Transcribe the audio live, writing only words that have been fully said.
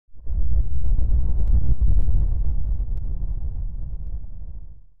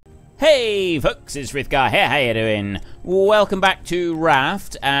Hey folks, it's Frithgar here, how you doing? Welcome back to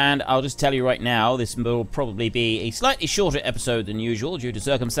Raft, and I'll just tell you right now, this will probably be a slightly shorter episode than usual due to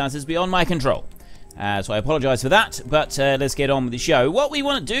circumstances beyond my control. So I apologise for that, but let's get on with the show. What we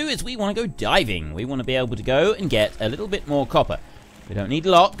want to do is we want to go diving. We want to be able to go and get a little bit more copper. We don't need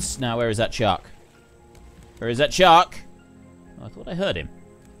lots. Now, where is that shark? Where is that shark? Oh, I thought I heard him.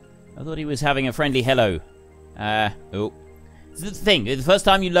 I thought he was having a friendly hello. Oh. This is the thing, the first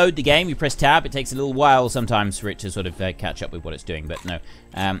time you load the game, you press tab, it takes a little while sometimes for it to sort of catch up with what it's doing, but no,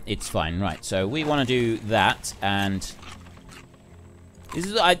 it's fine. Right, so we want to do that, and this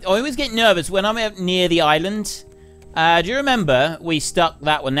is, I always get nervous when I'm up near the island. Do you remember we stuck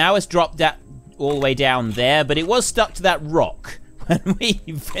that one? Now it's dropped that all the way down there, but it was stuck to that rock when we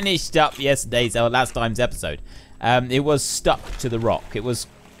finished up yesterday's or last time's episode. It was stuck to the rock. It was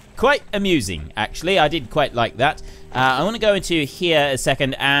quite amusing, actually. I did quite like that. I want to go into here a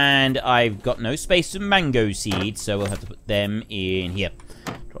second, and I've got no space for mango seeds, so we'll have to put them in here.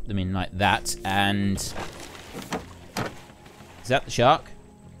 Drop them in like that, and is that the shark?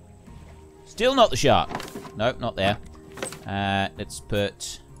 Still not the shark. Nope, not there. Let's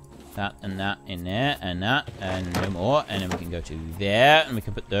put that in there, and that, and no more, and then we can go to there, and we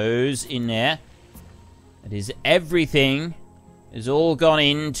can put those in there. That is everything. It's all gone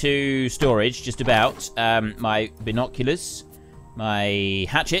into storage, just about. My binoculars, my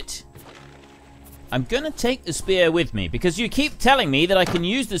hatchet. I'm going to take the spear with me, because you keep telling me that I can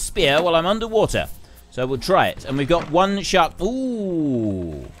use the spear while I'm underwater. So we'll try it. And we've got one shark.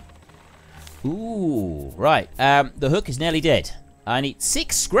 Ooh. Ooh. Right. The hook is nearly dead. I need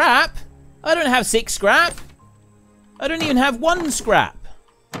 6 scrap. I don't have 6 scrap. I don't even have 1 scrap.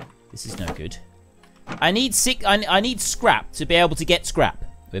 This is no good. I need scrap to be able to get scrap.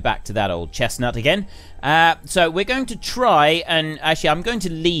 We're back to that old chestnut again. So we're going to try, and actually I'm going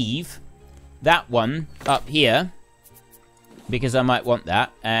to leave that one up here because I might want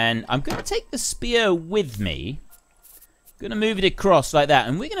that. And I'm going to take the spear with me. I'm going to move it across like that,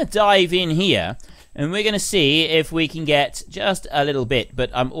 and we're going to dive in here, and we're going to see if we can get just a little bit.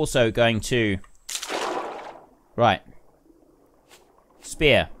 But I'm also going to... Right.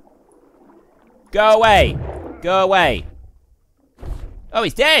 Spear. Go away! Go away! Oh,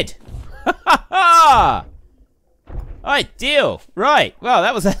 he's dead! Ha ha ha! Ideal! Right. Well,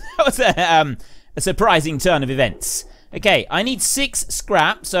 that was a surprising turn of events. Okay, I need 6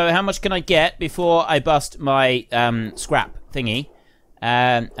 scrap. So how much can I get before I bust my scrap thingy?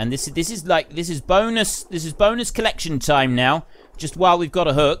 And this is bonus collection time now. Just while we've got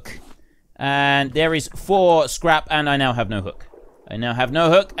a hook, and there is 4 scrap, and I now have no hook. I now have no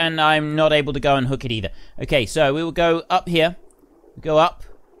hook, and I'm not able to go and hook it either. Okay, so we will go up here. Go up.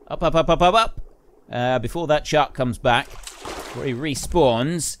 Up, up, up, up, up, up. Before that shark comes back. Before he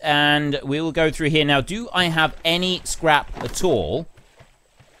respawns. And we will go through here. Now, do I have any scrap at all?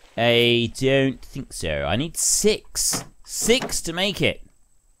 I don't think so. I need 6. 6 to make it.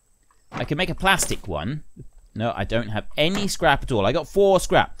 I can make a plastic one. No, I don't have any scrap at all. I got 4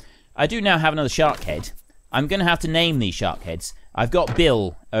 scrap. I do now have another shark head. I'm going to have to name these shark heads. I've got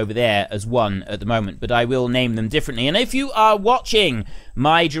Bill over there as one at the moment, but I will name them differently. And if you are watching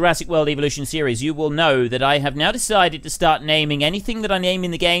my Jurassic World Evolution series, you will know that I have now decided to start naming anything that I name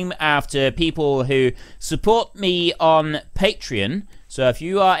in the game after people who support me on Patreon. So if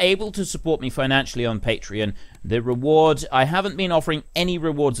you are able to support me financially on Patreon, the reward, I haven't been offering any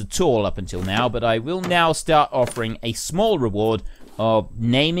rewards at all up until now, but I will now start offering a small reward of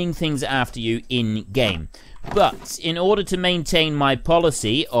naming things after you in-game. But in order to maintain my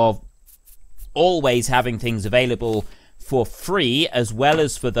policy of always having things available for free, as well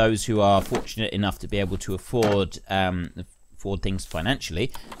as for those who are fortunate enough to be able to afford things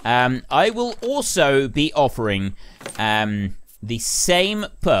financially, I will also be offering the same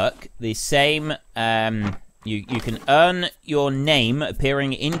perk, the same... you can earn your name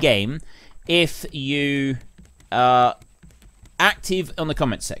appearing in-game if you are active on the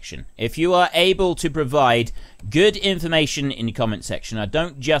comment section. If you are able to provide good information in the comment section, I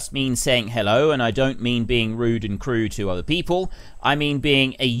don't just mean saying hello, and I don't mean being rude and crude to other people, I mean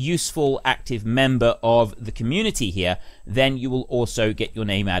being a useful, active member of the community here, then you will also get your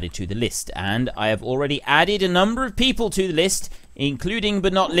name added to the list. And I have already added a number of people to the list, including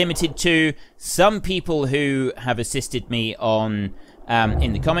but not limited to some people who have assisted me on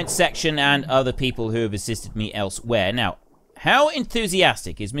in the comments section, and other people who have assisted me elsewhere. Now, how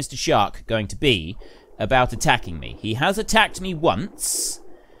enthusiastic is Mr. Shark going to be about attacking me? He has attacked me once.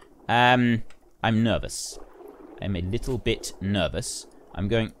 I'm nervous. I'm a little bit nervous. I'm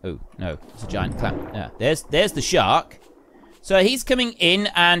going... Oh, no. It's a giant clam. Yeah, there's the shark. So he's coming in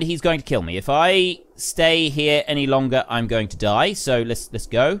and he's going to kill me. If I stay here any longer, I'm going to die. So let's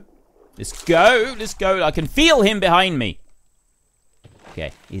go. Let's go. Let's go. I can feel him behind me.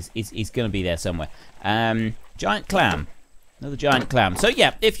 Okay, he's going to be there somewhere. Giant clam. Another giant clam. So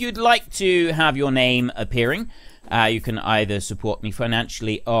yeah, if you'd like to have your name appearing, you can either support me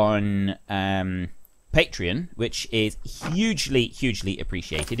financially on Patreon, which is hugely, hugely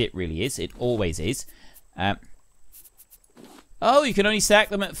appreciated. It really is. It always is. Oh, you can only stack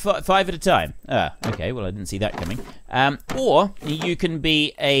them at 5 at a time. Ah, okay. Well, I didn't see that coming. Or you can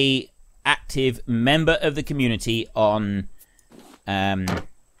be a active member of the community on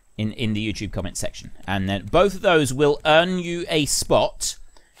in the YouTube comment section, and then both of those will earn you a spot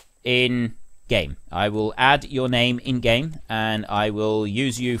in game. I will add your name in game, and I will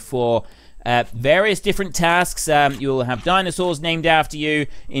use you for various different tasks. You will have dinosaurs named after you.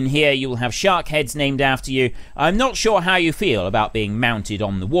 In here, you will have shark heads named after you. I'm not sure how you feel about being mounted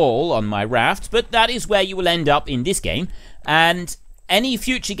on the wall on my raft, but that is where you will end up in this game. And any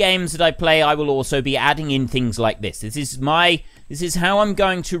future games that I play, I will also be adding in things like this. This is how I'm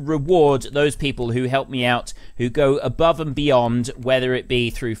going to reward those people who help me out, who go above and beyond, whether it be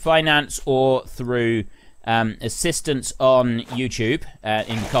through finance or through assistance on YouTube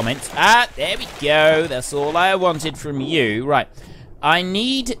in comments. There we go. That's all I wanted from you. Right. I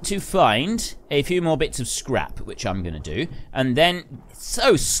need to find a few more bits of scrap, which I'm going to do. And then,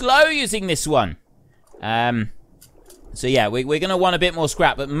 so slow using this one. So yeah, we're going to want a bit more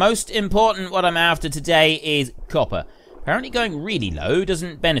scrap. But most important, what I'm after today is copper. Apparently going really low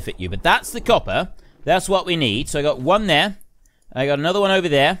doesn't benefit you, but that's the copper. That's what we need. So I got one there. I got another one over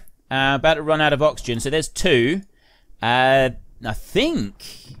there. About to run out of oxygen, so there's 2. I think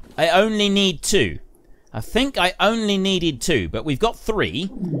I only need 2. I think I only needed 2, but we've got 3.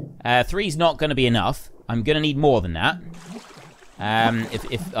 3's not going to be enough. I'm going to need more than that.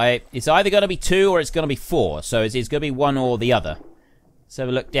 It's either going to be 2 or it's going to be 4, so it's going to be one or the other. Let's have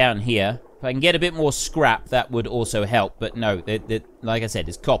a look down here. If I can get a bit more scrap, that would also help. But no, like I said,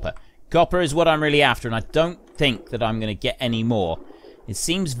 it's copper. Copper is what I'm really after, and I don't think that I'm going to get any more. It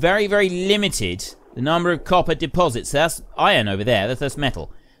seems very, very limited, the number of copper deposits. That's iron over there. That's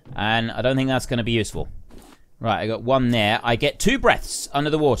metal. And I don't think that's going to be useful. Right, I got 1 there. I get 2 breaths under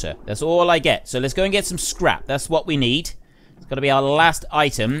the water. That's all I get. So let's go and get some scrap. That's what we need. It's got to be our last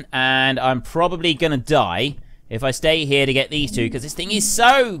item, and I'm probably going to die if I stay here to get these 2, because this thing is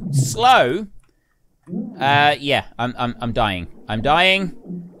so slow. Yeah, I'm dying. I'm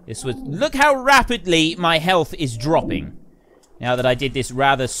dying. Look how rapidly my health is dropping now that I did this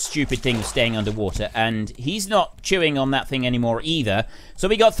rather stupid thing of staying underwater, and he's not chewing on that thing anymore either. So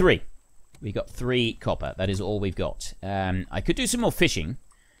we got 3. We got 3 copper. That is all we've got. I could do some more fishing.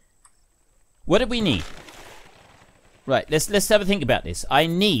 What did we need? Right, let's have a think about this. I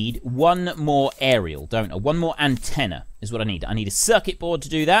need 1 more aerial, don't I? 1 more antenna is what I need. I need a circuit board to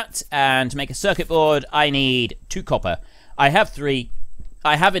do that, and to make a circuit board, I need 2 copper. I have 3.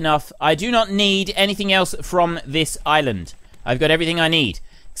 I have enough. I do not need anything else from this island. I've got everything I need,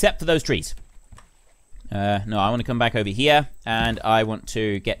 except for those trees. No, I want to come back over here, and I want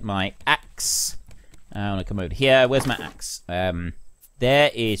to get my axe. I want to come over here. Where's my axe?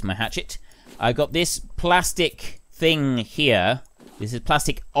 There is my hatchet. I've got this plastic thing here. This is a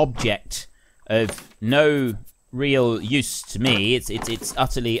plastic object of no real use to me. It's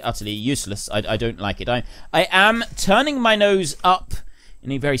utterly useless. I don't like it. I am turning my nose up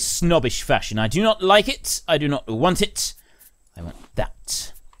in a very snobbish fashion. I do not like it. I do not want it. I want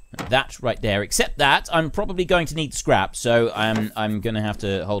that. That right there. Except that I'm probably going to need scrap, so I'm going to have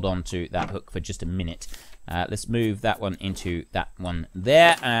to hold on to that hook for just a minute. Let's move that one into that one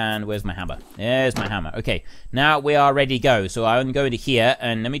there. And where's my hammer? There's my hammer. Okay, now we are ready to go. So I'm going to here,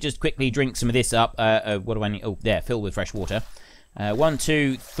 and let me just quickly drink some of this up. What do I need? Oh, there, filled with fresh water. 1,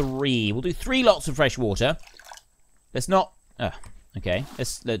 2, 3. We'll do 3 lots of fresh water. Let's not... okay,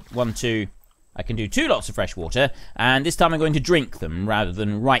 let's... 1, 2... I can do 2 lots of fresh water, and this time I'm going to drink them rather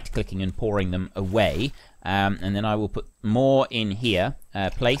than right-clicking and pouring them away. And then I will put more in here.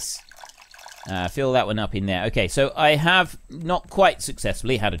 Place. Fill that one up in there. Okay, so I have not quite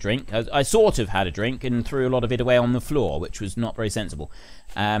successfully had a drink. I sort of had a drink and threw a lot of it away on the floor, which was not very sensible.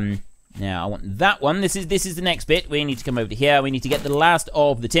 Now, I want that one. This is the next bit. We need to come over to here. We need to get the last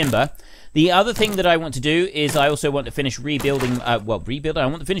of the timber. The other thing that I want to do is I also want to finish rebuilding... I want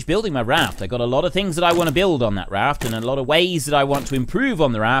to finish building my raft. I got a lot of things that I want to build on that raft and a lot of ways that I want to improve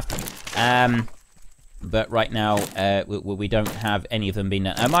on the raft. But right now, we don't have any of them being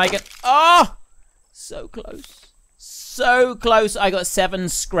done. Am I going... Oh! So close. So close. I got 7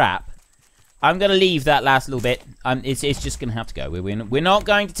 scrap. I'm going to leave that last little bit. It's just going to have to go. We're not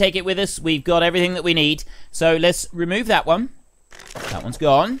going to take it with us. We've got everything that we need. So let's remove that one. That one's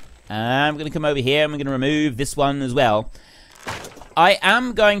gone. And I'm going to come over here and we're going to remove this one as well. I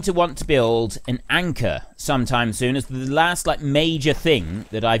am going to want to build an anchor sometime soon as the last like major thing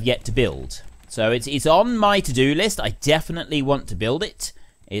that I've yet to build. So it's on my to-do list. I definitely want to build it.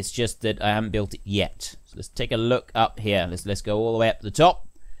 It's just that I haven't built it yet. So let's take a look up here. Let's go all the way up to the top.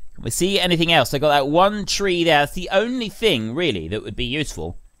 Can we see anything else? I got that one tree there. That's the only thing really that would be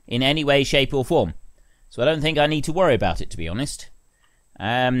useful in any way, shape or form. So I don't think I need to worry about it, to be honest.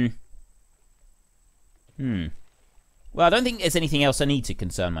 Well, I don't think there's anything else I need to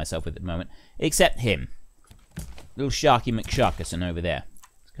concern myself with at the moment, except him. Little Sharky McSharkerson over there.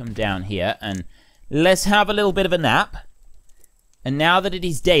 Let's come down here and let's have a little bit of a nap. And now that it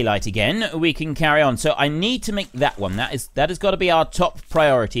is daylight again, we can carry on. So I need to make that one. That has got to be our top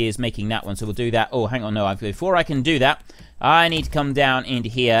priority, is making that one. So we'll do that. Oh, hang on, no. Before I can do that, I need to come down into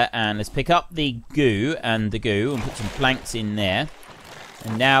here and let's pick up the goo and put some planks in there.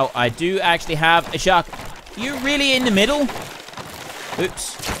 And now I do actually have a shark. You really in the middle?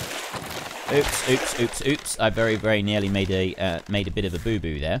 Oops. Oops. I very, very nearly made a bit of a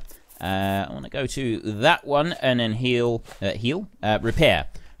boo-boo there. I want to go to that one and then repair.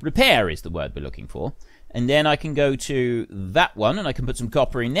 Repair is the word we're looking for. And then I can go to that one and I can put some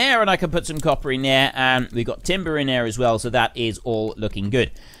copper in there and I can put some copper in there and we've got timber in there as well, so that is all looking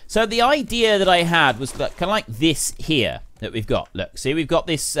good. So the idea that I had was kind of like this here that we've got. Look, see, we've got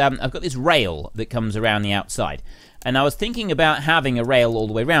this, I've got this rail that comes around the outside. And I was thinking about having a rail all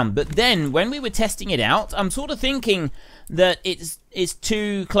the way around, but then when we were testing it out, I'm sort of thinking that it's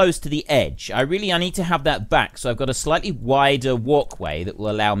too close to the edge. I need to have that back, so I've got a slightly wider walkway that will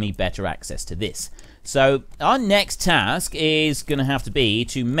allow me better access to this. So our next task is going to have to be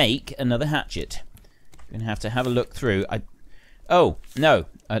to make another hatchet. We're going to have a look through. Oh, no.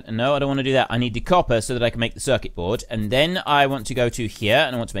 No, I don't want to do that. I need the copper so that I can make the circuit board. And then I want to go to here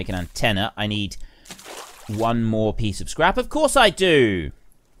and I want to make an antenna. I need one more piece of scrap. Of course I do.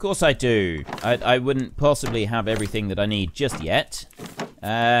 Of course I do. I wouldn't possibly have everything that I need just yet.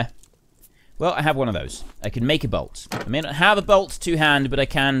 Well, I have one of those. I can make a bolt. I may not have a bolt to hand, but I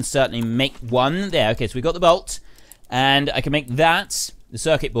can certainly make one. There, okay, so we've got the bolt. And I can make that, the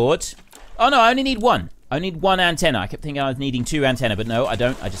circuit board. Oh no, I only need one. I need one antenna. I kept thinking I was needing two antenna, but no, I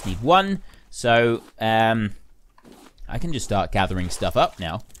don't. I just need one. So, I can just start gathering stuff up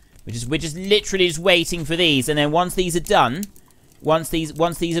now. We're just literally just waiting for these, and then once these are done, once these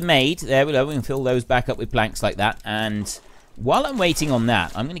are made, there we go. We can fill those back up with planks like that. And while I'm waiting on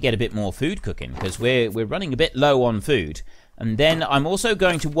that, I'm going to get a bit more food cooking because we're running a bit low on food. And then I'm also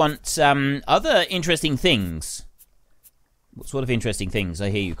going to want other interesting things. What sort of interesting things?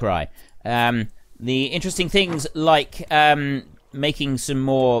 I hear you cry. The interesting things like making some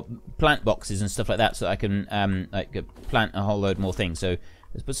more plant boxes and stuff like that, so I can plant a whole load more things. So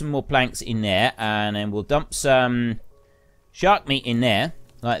let's put some more planks in there, and then we'll dump some shark meat in there,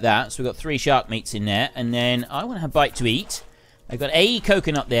 like that. So we've got 3 shark meats in there, and then I want to have bite to eat. I've got a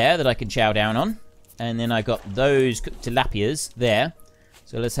coconut there that I can chow down on, and then I got those cooked tilapias there.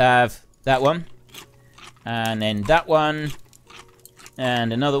 So let's have that one, and then that one,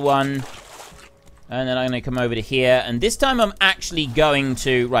 and another one. And then I'm going to come over to here. And this time I'm actually going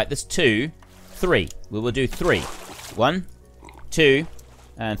to... Right, there's 2. 3. We will do 3. 1, 2,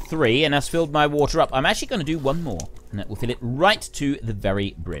 and 3. And that's filled my water up. I'm actually going to do one more. And that will fill it right to the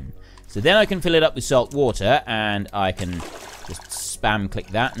very brim. So then I can fill it up with salt water. And I can just spam click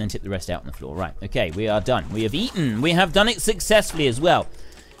that and then tip the rest out on the floor. Right, okay, we are done. We have eaten. We have done it successfully as well.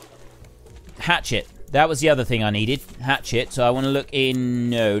 Hatchet. That was the other thing I needed. Hatchet. So I want to look in...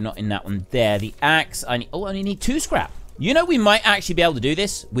 No, not in that one. There. The axe. I only need 2 scrap. You know, we might actually be able to do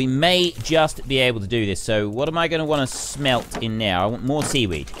this. We may just be able to do this. So what am I going to want to smelt in there? I want more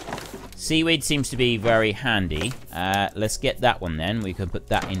seaweed. Seaweed seems to be very handy. Let's get that one then. We can put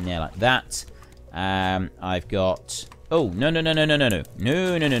that in there like that. I've got... Oh, no. Have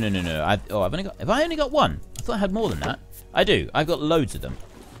I only got one? I thought I had more than that. I do. I've got loads of them.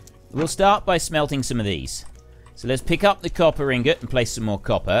 We'll start by smelting some of these. So let's pick up the copper ingot and place some more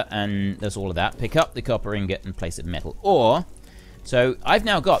copper, and that's all of that. Pick up the copper ingot and place it in metal. Or, so I've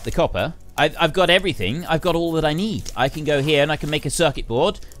now got the copper. I've got everything. I've got all that I need. I can go here and I can make a circuit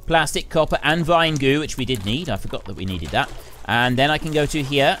board, plastic, copper, and vine goo, which we did need. I forgot that we needed that. And then I can go to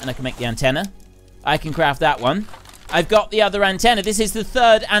here and I can make the antenna. I can craft that one. I've got the other antenna. This is the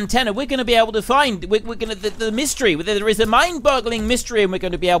 3rd antenna. We're going to be able to find... We're going to... The mystery. There is a mind-boggling mystery, and we're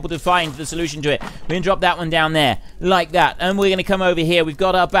going to be able to find the solution to it. We're going to drop that one down there, like that. And we're going to come over here. We've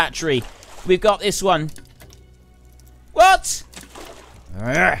got our battery. we've got this one. What?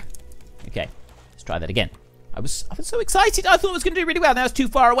 Okay, let's try that again. I was so excited. I thought it was going to do really well. Now it's too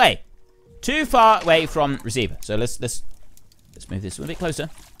far away. Too far away from receiver. So let's move this a little bit closer.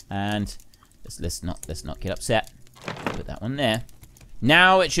 And let's not get upset. Put that one there.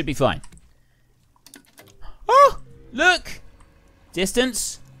 Now it should be fine. Oh, look.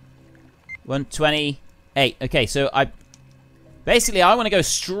 Distance 128. Okay, so I want to go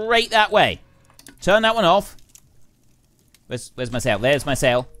straight that way. Turn that one off. Where's my sail? There's my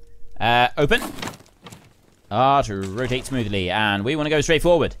sail. Open. To rotate smoothly. And we want to go straight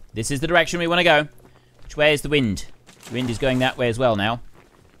forward. This is the direction we want to go. Which way is the wind? The wind is going that way as well now.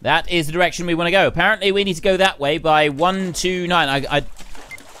 That is the direction we want to go. Apparently we need to go that way by 129.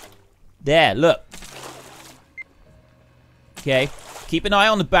 There, look. Okay. Keep an eye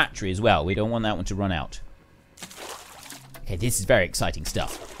on the battery as well. We don't want that one to run out. Okay, this is very exciting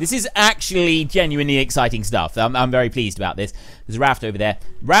stuff. This is actually genuinely exciting stuff. I'm very pleased about this. There's a raft over there.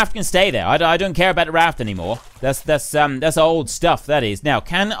 Raft can stay there. I don't care about the raft anymore. That's old stuff, that is. Now,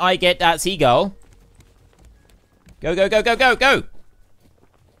 can I get that seagull? Go, go, go, go, go, go!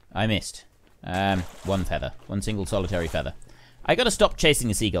 I missed. One feather. One single solitary feather. I gotta stop chasing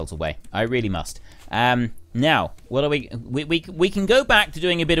the seagulls away. I really must. Now, what are we can go back to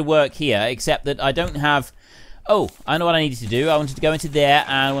doing a bit of work here, except that I don't have... Oh, I know what I needed to do. I wanted to go into there,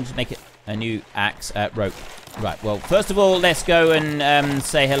 and I wanted to make it a new axe rope. Right, well, first of all, let's go and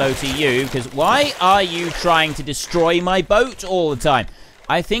say hello to you, because why are you trying to destroy my boat all the time?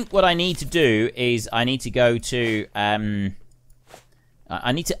 I think what I need to do is I need to go to...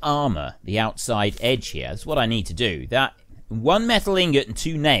 I need to armor the outside edge here. That's what I need to do. That one metal ingot and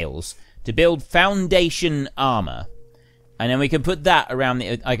 2 nails to build foundation armor, and then we can put that around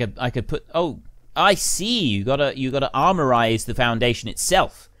the. I could put. Oh, I see. You gotta armorize the foundation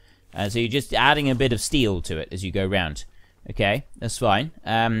itself. So you're just adding a bit of steel to it as you go around. Okay, that's fine.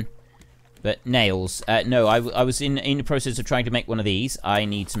 But nails. No, I was in the process of trying to make one of these. I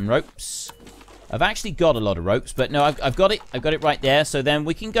need some ropes. I've actually got a lot of ropes, but no, I've got it. I've got it right there. So then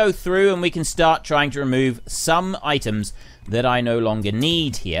we can go through and we can start trying to remove some items that I no longer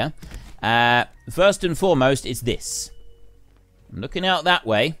need here. First and foremost, it's this. I'm looking out that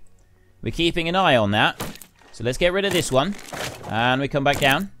way. We're keeping an eye on that. So let's get rid of this one, and we come back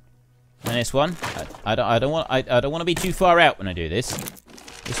down. And this one, I don't want to be too far out when I do this.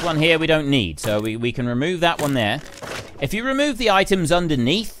 This one here we don't need, so we can remove that one there. If you remove the items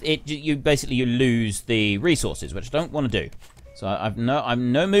underneath, you basically lose the resources, which I don't want to do. So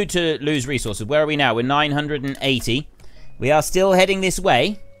I'm no mood to lose resources. Where are we now? We're 980. We are still heading this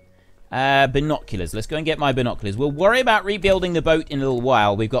way. Binoculars. Let's go and get my binoculars. We'll worry about rebuilding the boat in a little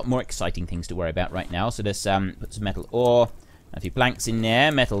while. We've got more exciting things to worry about right now. So let's put some metal ore, a few planks in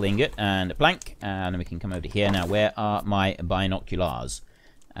there, metal ingot, and a plank. And then we can come over here. Now, where are my binoculars?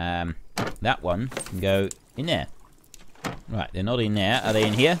 That one can go in there. Right, they're not in there. Are they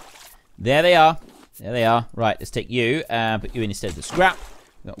in here? There they are. There they are. Right, let's take you and put you in instead of the scrap.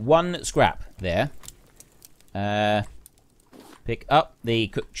 We've got 1 scrap there. Pick up the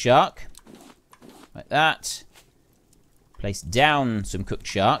cooked shark. Like that. Place down some cooked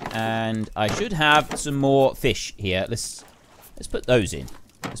shark. And I should have some more fish here. Let's put those in.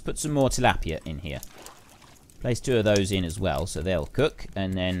 Let's put some more tilapia in here. Place 2 of those in as well, so they'll cook.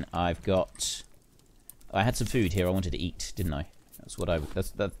 And then I've got... I had some food here I wanted to eat, didn't I? That's what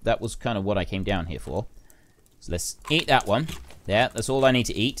that was kind of what I came down here for. So let's eat that one. There, that's all I need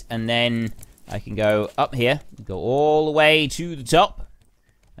to eat. And then I can go up here, go all the way to the top,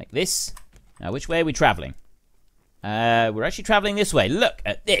 like this. Now, which way are we traveling? We're actually traveling this way. Look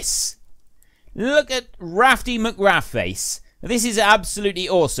at this. Look at Rafty McRaftface. This is absolutely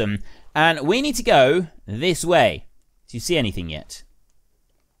awesome. And we need to go this way. Do you see anything yet?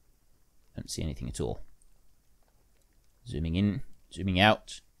 Don't see anything at all. Zooming in, zooming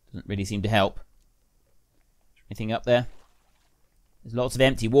out. Doesn't really seem to help. Anything up there? There's lots of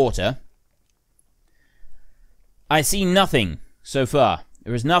empty water. I see nothing so far.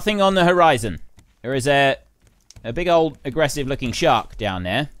 There is nothing on the horizon. There is a big old aggressive looking shark down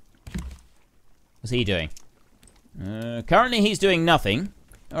there. What's he doing? Currently he's doing nothing.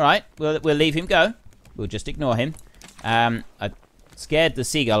 Alright, we'll leave him go. We'll just ignore him. I scared the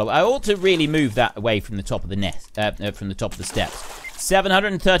seagull. I ought to really move that away from the top of the nest, from the top of the steps.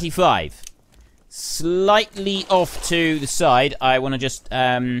 735. Slightly off to the side. I want to just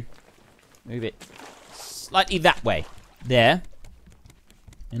move it slightly that way. There.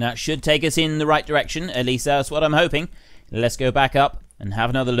 And that should take us in the right direction. At least that's what I'm hoping. Let's go back up and have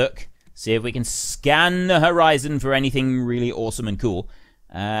another look. See if we can scan the horizon for anything really awesome and cool.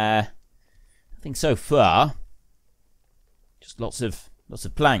 Nothing so far. Just lots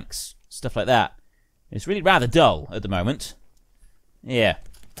of planks, stuff like that. It's really rather dull at the moment. Yeah.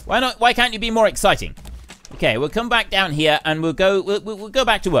 Why not? Why can't you be more exciting? Okay, we'll come back down here and we'll go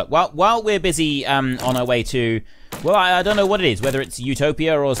back to work while we're busy on our way to. Well, I don't know what it is, whether it's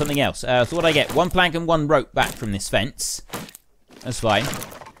Utopia or something else. So what I get? 1 plank and 1 rope back from this fence. That's fine.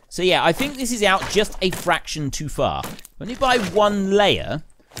 So yeah, I think this is out just a fraction too far. Only by 1 layer.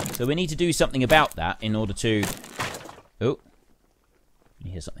 So we need to do something about that in order to... Oh.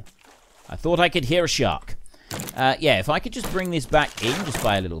 You hear something? I thought I could hear a shark. Yeah, if I could just bring this back in just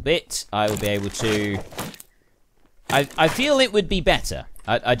by a little bit, I will be able to... I feel it would be better.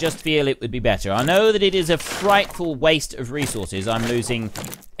 I just feel it would be better. I know that it is a frightful waste of resources. I'm losing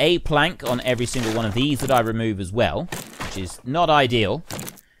a plank on every single one of these that I remove as well, which is not ideal.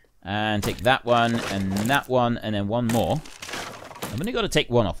 And take that one, and then 1 more. I've only got to take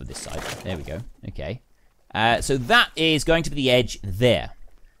 1 off of this side. There we go. Okay. So that is going to be the edge there.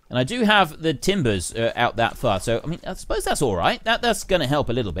 And I do have the timbers out that far. So, I mean, I suppose that's all right. That's going to help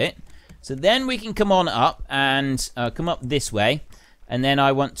a little bit. So then we can come on up and come up this way. And then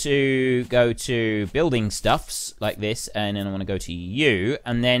I want to go to building stuffs like this. And then I want to go to you.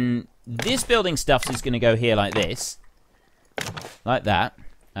 And then this building stuffs is going to go here like this. Like that.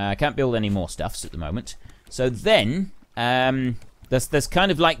 I can't build any more stuffs at the moment. So then, that's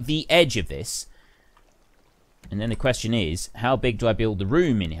kind of like the edge of this. And then the question is, how big do I build the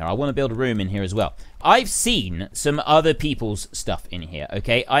room in here? I want to build a room in here as well. I've seen some other people's stuff in here,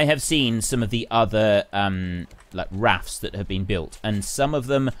 okay? I have seen some of the other, like, rafts that have been built. And some of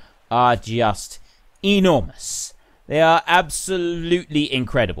them are just enormous. They are absolutely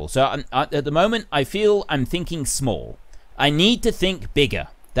incredible. So, at the moment, I feel I'm thinking small. I need to think bigger.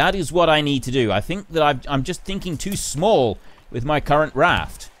 That is what I need to do. I think that I'm just thinking too small with my current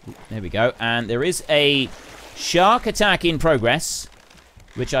raft. There we go. And there is a shark attack in progress,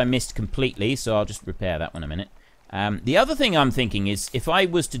 which I missed completely, so I'll just repair that one a minute. The other thing I'm thinking is if I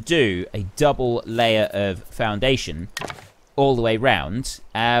was to do a double layer of foundation all the way round,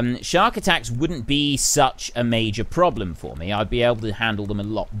 shark attacks wouldn't be such a major problem for me. I'd be able to handle them a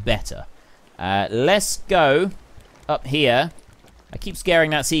lot better. Let's go up here. I keep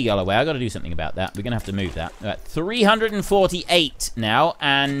scaring that seagull away. I've got to do something about that. We're going to have to move that. We're at 348 now,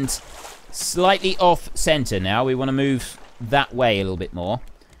 and slightly off center now. We want to move that way a little bit more.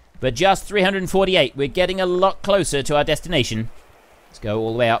 But just 348. We're getting a lot closer to our destination. Let's go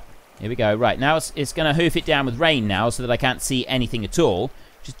all the way up. Here we go. Right, now it's going to hoof it down with rain now so that I can't see anything at all.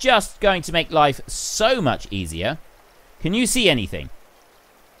 Which is just going to make life so much easier. Can you see anything?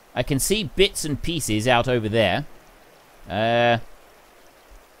 I can see bits and pieces out over there.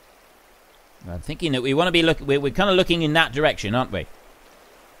 I'm thinking that we want to be looking... We're kind of looking in that direction, aren't we?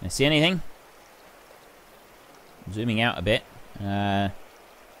 Can I see anything? Zooming out a bit. Don't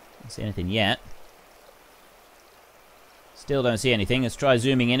see anything yet. Still don't see anything. Let's try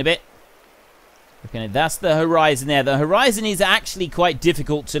zooming in a bit. Okay, that's the horizon there. The horizon is actually quite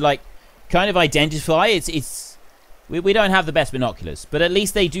difficult to, like, kind of identify. We don't have the best binoculars, but at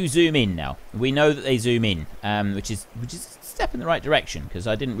least they do zoom in now. We know that they zoom in, which is a step in the right direction, because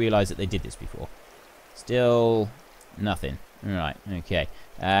I didn't realize that they did this before. Still nothing. All right, okay.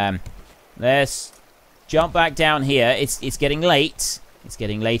 Let's jump back down here. It's getting late. It's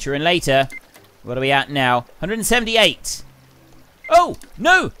getting later and later. What are we at now? 178. Oh,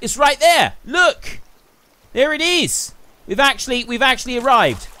 no, it's right there. Look. There it is. We've actually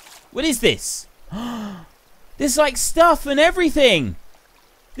arrived. What is this? There's like stuff and everything.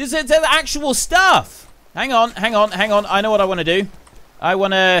 There's actual stuff. Hang on. I know what I want to do. I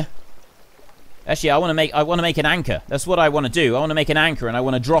want to make an anchor. That's what I want to do. I want to make an anchor, and I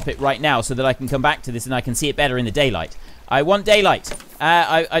want to drop it right now so that I can come back to this and I can see it better in the daylight. I want daylight.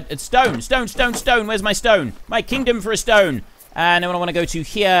 Stone. Where's my stone? My kingdom for a stone. And then I want to go to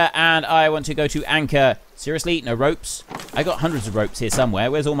here, and I want to go to anchor. Seriously? No ropes? I got hundreds of ropes here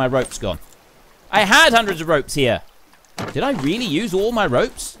somewhere. Where's all my ropes gone? I had hundreds of ropes here. Did I really use all my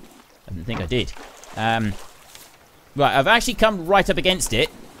ropes? I didn't think I did. Right, I've actually come right up against it.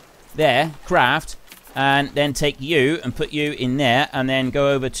 There, craft. And then take you and put you in there. And then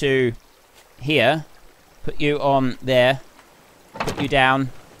go over to here. Put you on there. Put you down.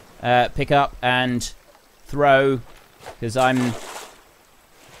 Pick up and throw. Because I'm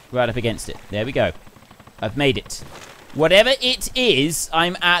right up against it. There we go. I've made it. Whatever it is,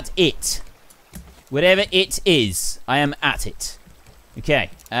 I'm at it. Whatever it is, I am at it. Okay.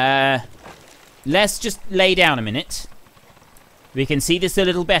 Let's just lay down a minute. We can see this a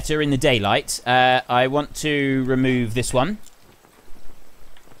little better in the daylight. I want to remove this one.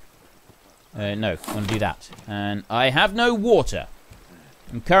 No, I want to do that. And I have no water.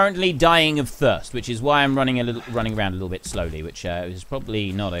 I'm currently dying of thirst, which is why I'm running around a little bit slowly, which is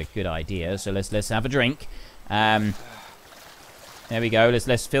probably not a good idea. So let's have a drink. There we go.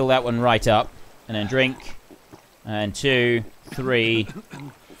 Let's fill that one right up, and then drink. And 2, 3,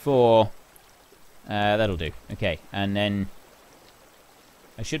 4. That'll do. Okay, and then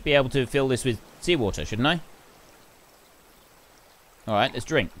I should be able to fill this with seawater, shouldn't I? All right, let's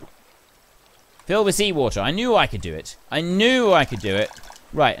drink. Fill with seawater. I knew I could do it. I knew I could do it.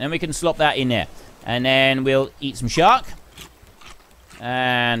 Right, and then we can slop that in there. And then we'll eat some shark.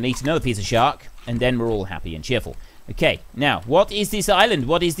 And eat another piece of shark. And then we're all happy and cheerful. Okay, now, what is this island?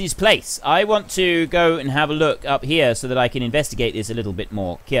 What is this place? I want to go and have a look up here so that I can investigate this a little bit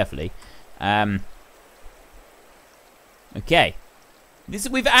more carefully. Okay.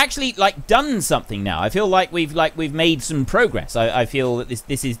 We've actually, like, done something now. I feel like we've made some progress. I feel that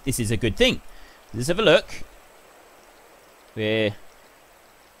this is a good thing. Let's have a look. There's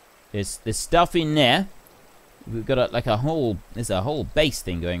stuff in there. We've got there's a whole base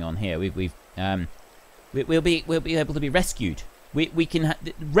thing going on here. We'll be able to be rescued. We can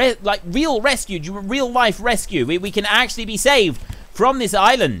like real rescued, real life rescue. We can actually be saved from this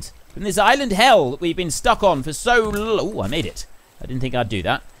island, hell that we've been stuck on for so long. Oh, I made it. I didn't think I'd do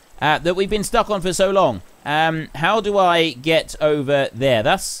that. That we've been stuck on for so long. How do I get over there?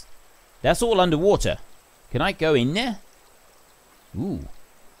 That's all underwater. Can I go in there? Ooh.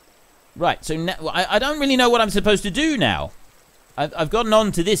 Right, so now, I don't really know what I'm supposed to do now. I've gotten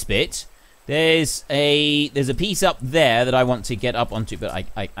on to this bit. There's a piece up there that I want to get up onto, but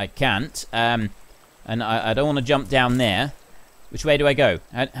I can't. And I don't want to jump down there. Which way do I go?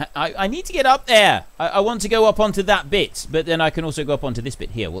 I need to get up there. I want to go up onto that bit, but then I can also go up onto this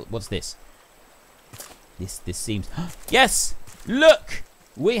bit here. What's this? This seems... Yes! Look!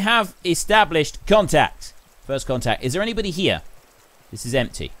 We have established contact. First contact. Is there anybody here? This is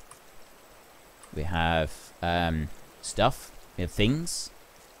empty. We have stuff. We have things.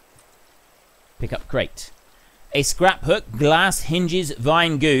 Pick up crate. A scrap hook, glass hinges,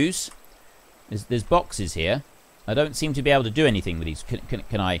 vine goose. There's boxes here. I don't seem to be able to do anything with these.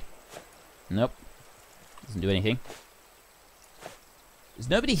 Can I? Nope. Doesn't do anything. There's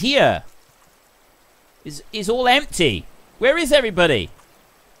nobody here. It's all empty. Where is everybody?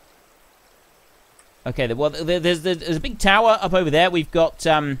 Okay, well, there's a big tower up over there. We've got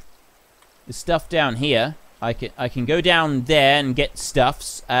the stuff down here. I can go down there and get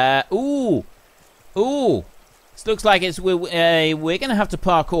stuffs. Ooh. This looks like we're gonna have to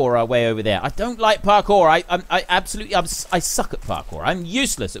parkour our way over there. I don't like parkour. I suck at parkour. I'm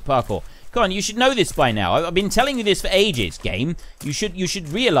useless at parkour. Come on, you should know this by now. I've been telling you this for ages, game. You should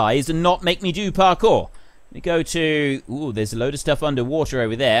realize and not make me do parkour. Let me go to... Ooh, there's a load of stuff underwater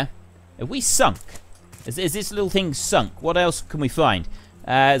over there. Have we sunk? Is this little thing sunk? What else can we find?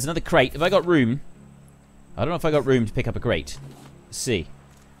 There's another crate. Have I got room? I don't know if I got room to pick up a crate. Let's see.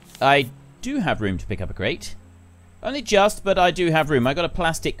 I do have room to pick up a crate. Only just, but I do have room. I got a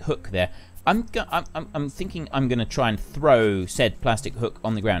plastic hook there. I'm thinking I'm gonna try and throw said plastic hook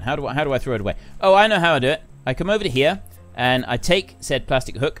on the ground. How do I throw it away? Oh, I know how I do it. I come over to here and I take said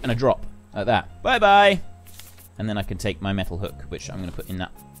plastic hook and I drop like that. Bye bye. And then I can take my metal hook, which I'm gonna put in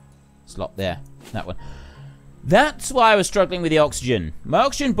that slot there. That one. That's why I was struggling with the oxygen. My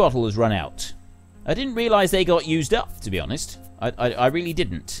oxygen bottle has run out. I didn't realize they got used up, to be honest. I really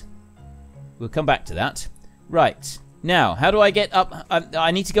didn't. We'll come back to that. Right. Now, how do I get up?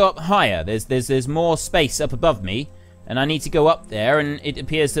 I need to go up higher. There's more space up above me, and I need to go up there, and it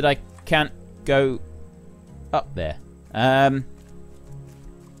appears that I can't go up there. Well,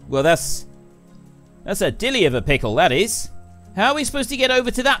 that's a dilly of a pickle, that is. How are we supposed to get over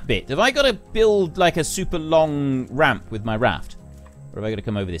to that bit? Have I got to build like a super long ramp with my raft? Or have I got to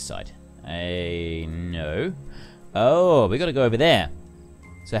come over this side? No. Oh, we got to go over there.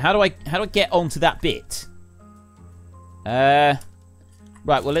 So how do I get onto that bit? Right,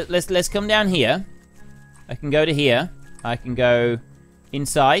 well, let's come down here. I can go to here. I can go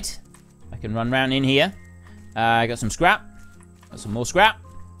inside. I can run around in here. I got some scrap. Got some more scrap.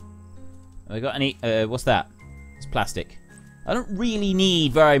 Have I got any... what's that? It's plastic. I don't really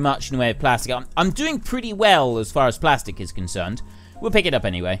need very much in the way of plastic. I'm doing pretty well as far as plastic is concerned. We'll pick it up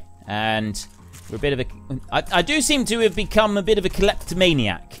anyway. And we're a bit of a... I do seem to have become a bit of a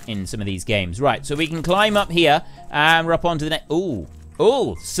kleptomaniac in some of these games. Right, so we can climb up here. And we're up onto the next... Ooh.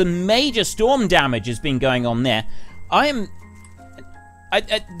 Ooh, some major storm damage has been going on there.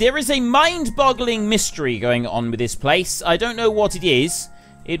 There is a mind-boggling mystery going on with this place. I don't know what it is.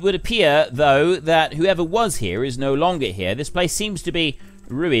 It would appear, though, that whoever was here is no longer here. This place seems to be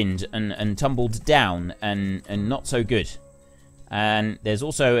ruined and tumbled down and not so good. And there's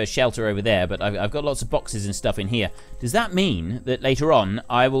also a shelter over there, but I've got lots of boxes and stuff in here. Does that mean that later on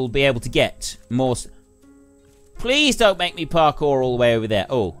I will be able to get more... Please don't make me parkour all the way over there.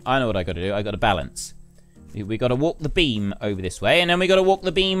 Oh, I know what I got to do. I got to balance. We got to walk the beam over this way, and then we got to walk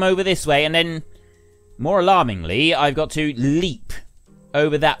the beam over this way, and then, more alarmingly, I've got to leap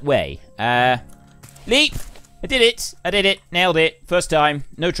over that way. Leap! I did it. Nailed it. First time.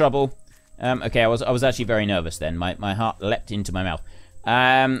 No trouble. Okay, I was actually very nervous then. My heart leapt into my mouth.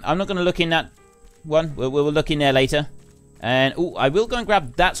 I'm not going to look in that one. We'll look in there later. And, oh, I will go and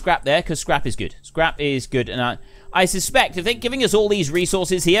grab that scrap there, because scrap is good. Scrap is good, and I suspect if they're giving us all these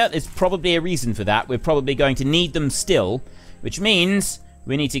resources here, there's probably a reason for that. We're probably going to need them still, which means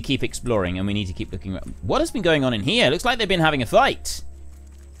we need to keep exploring, and we need to keep looking around. What has been going on in here? Looks like they've been having a fight.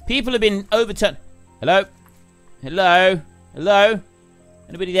 People have been overturned. Hello? Hello? Hello?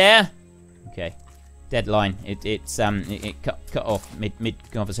 Anybody there? Okay. Deadline. It cut off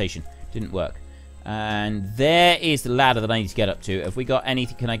mid-conversation. Didn't work. And there is the ladder that I need to get up to. Have we got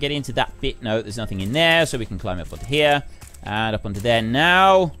anything? Can I get into that bit? No, there's nothing in there, so we can climb up onto here and up onto there.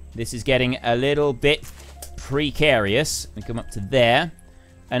 Now, this is getting a little bit precarious. We come up to there,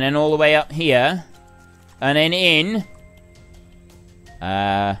 and then all the way up here, and then in.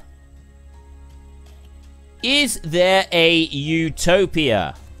 Is there a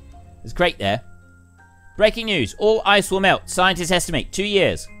Utopia? There's a crate there. Breaking news. All ice will melt. Scientists estimate 2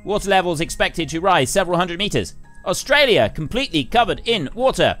 years. Water levels expected to rise several hundred meters. Australia completely covered in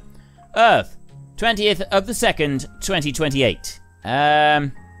water. Earth, 20th of the 2nd, 2028.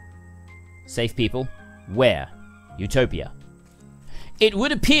 Safe people. Where? Utopia. It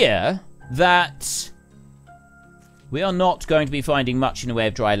would appear that we are not going to be finding much in the way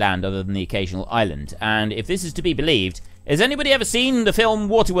of dry land other than the occasional island. And if this is to be believed, has anybody ever seen the film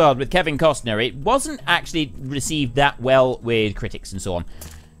Waterworld with Kevin Costner? It wasn't actually received that well with critics and so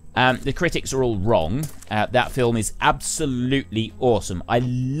on. The critics are all wrong. That film is absolutely awesome. I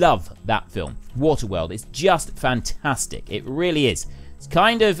love that film. Waterworld is just fantastic. It really is. It's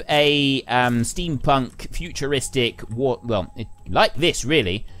kind of a steampunk, futuristic, like this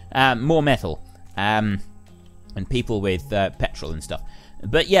really, more metal, and people with petrol and stuff.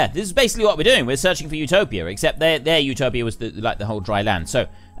 But yeah, this is basically what we're doing. We're searching for Utopia, except their Utopia was like the whole dry land. So,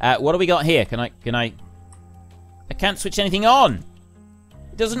 what do we got here? I can't switch anything on.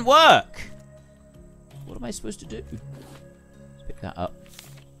 It doesn't work. What am I supposed to do? Let's pick that up.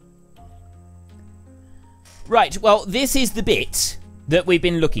 Right, well, this is the bit that we've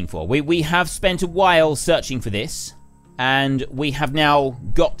been looking for. We have spent a while searching for this, and we have now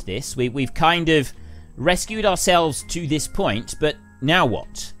got this. We've kind of rescued ourselves to this point, but now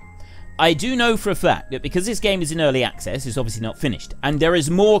what? I do know for a fact that because this game is in early access, it's obviously not finished, and there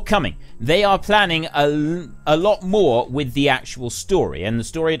is more coming. They are planning a lot more with the actual story, and the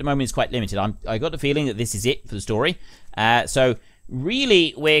story at the moment is quite limited. I got the feeling that this is it for the story. So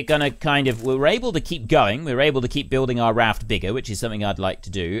really, we're gonna we're able to keep going. We're able to keep building our raft bigger, which is something I'd like to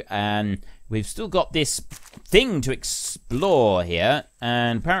do, and we've still got this thing to explore here,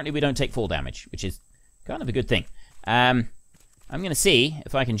 and apparently we don't take fall damage, which is kind of a good thing. I'm going to see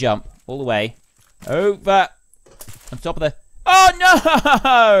if I can jump all the way over on top of the... Oh,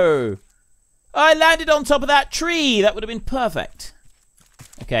 no! I landed on top of that tree. That would have been perfect.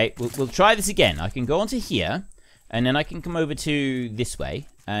 Okay, we'll try this again. I can go onto here, and then I can come over to this way.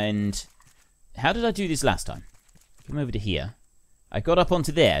 And how did I do this last time? Come over to here. I got up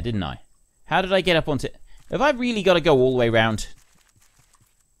onto there, didn't I? How did I get up onto... Have I really got to go all the way around?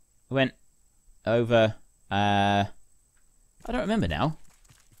 I went over... I don't remember now.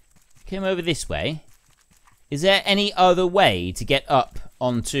 Came over this way. Is there any other way to get up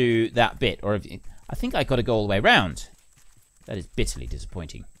onto that bit? Or I think I got to go all the way around. That is bitterly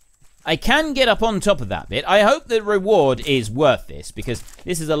disappointing. I can get up on top of that bit. I hope the reward is worth this, because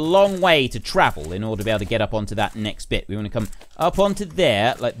this is a long way to travel in order to be able to get up onto that next bit. We want to come up onto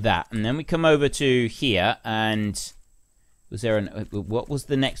there, like that, and then we come over to here, and... Was there what was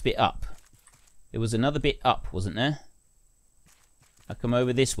the next bit up? There was another bit up, wasn't there? I come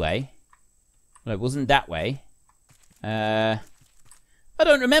over this way. Well, it wasn't that way. I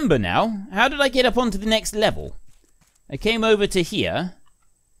don't remember now. How did I get up onto the next level? I came over to here.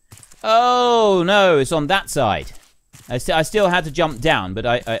 Oh, no, it's on that side. I still had to jump down, but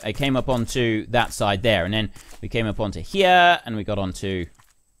I came up onto that side there. And then we came up onto here, and we got onto...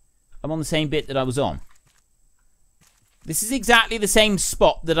 I'm on the same bit that I was on. This is exactly the same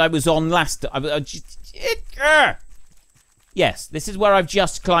spot that I was on last... Yes, this is where I've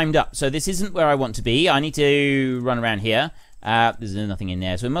just climbed up. So this isn't where I want to be. I need to run around here. There's nothing in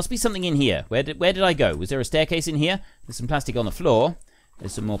there, so it must be something in here. Where did I go? Was there a staircase in here? There's some plastic on the floor.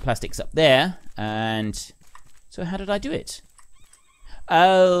 There's some more plastics up there. And so how did I do it?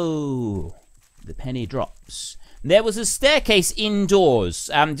 Oh, the penny drops. There was a staircase indoors.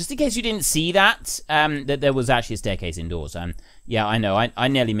 Just in case you didn't see that, that there was actually a staircase indoors. Yeah, I know. I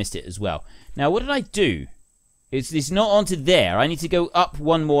nearly missed it as well. Now, what did I do? It's not onto there. I need to go up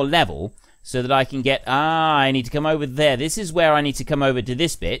one more level so that I can get... I need to come over there. This is where I need to come over to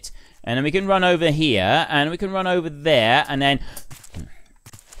this bit. And then we can run over here. And we can run over there. And then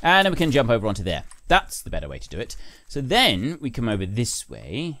we can jump over onto there. That's the better way to do it. So then we come over this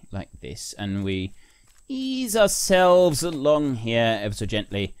way, like this. And we ease ourselves along here ever so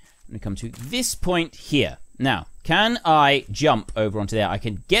gently. And we come to this point here. Now, can I jump over onto there? I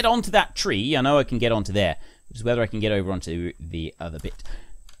can get onto that tree. I know I can get onto there. Which is whether I can get over onto the other bit.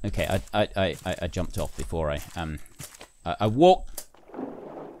 Okay, I jumped off before I walked.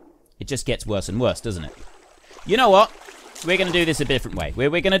 It just gets worse and worse, doesn't it? You know what? We're going to do this a different way. We're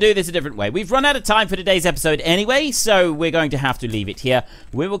going to do this a different way. We've run out of time for today's episode anyway, so we're going to have to leave it here.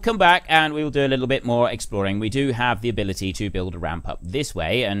 We will come back and we will do a little bit more exploring. We do have the ability to build a ramp up this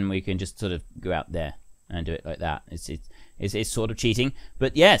way, and we can just sort of go out there and do it like that. It's sort of cheating,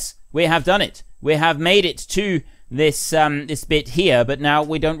 but yes, we have done it. We have made it to this this bit here, but now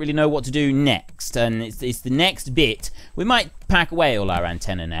we don't really know what to do next. And it's the next bit. We might pack away all our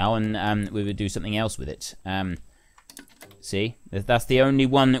antenna now, and we would do something else with it. See, that's the only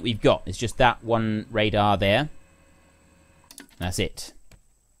one that we've got. It's just that one radar there. That's it.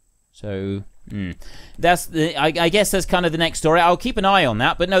 So that's the. I guess that's kind of the next story. I'll keep an eye on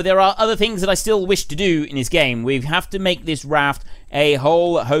that. But no, there are other things that I still wish to do in this game. We have to make this raft a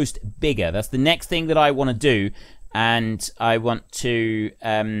whole host bigger. That's the next thing that I want to do. And I want to.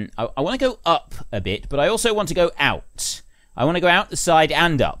 I want to go up a bit, but I also want to go out. I want to go out the side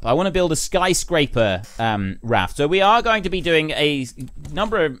and up. I want to build a skyscraper raft. So we are going to be doing a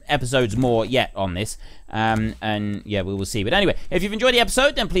number of episodes more yet on this. And yeah, we will see. But anyway, if you've enjoyed the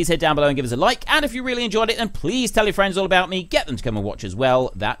episode, then please head down below and give us a like. And if you really enjoyed it, then please tell your friends all about me. Get them to come and watch as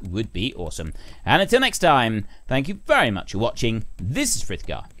well. That would be awesome. And until next time, thank you very much for watching. This is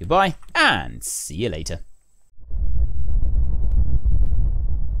Frithgar. Goodbye, and see you later.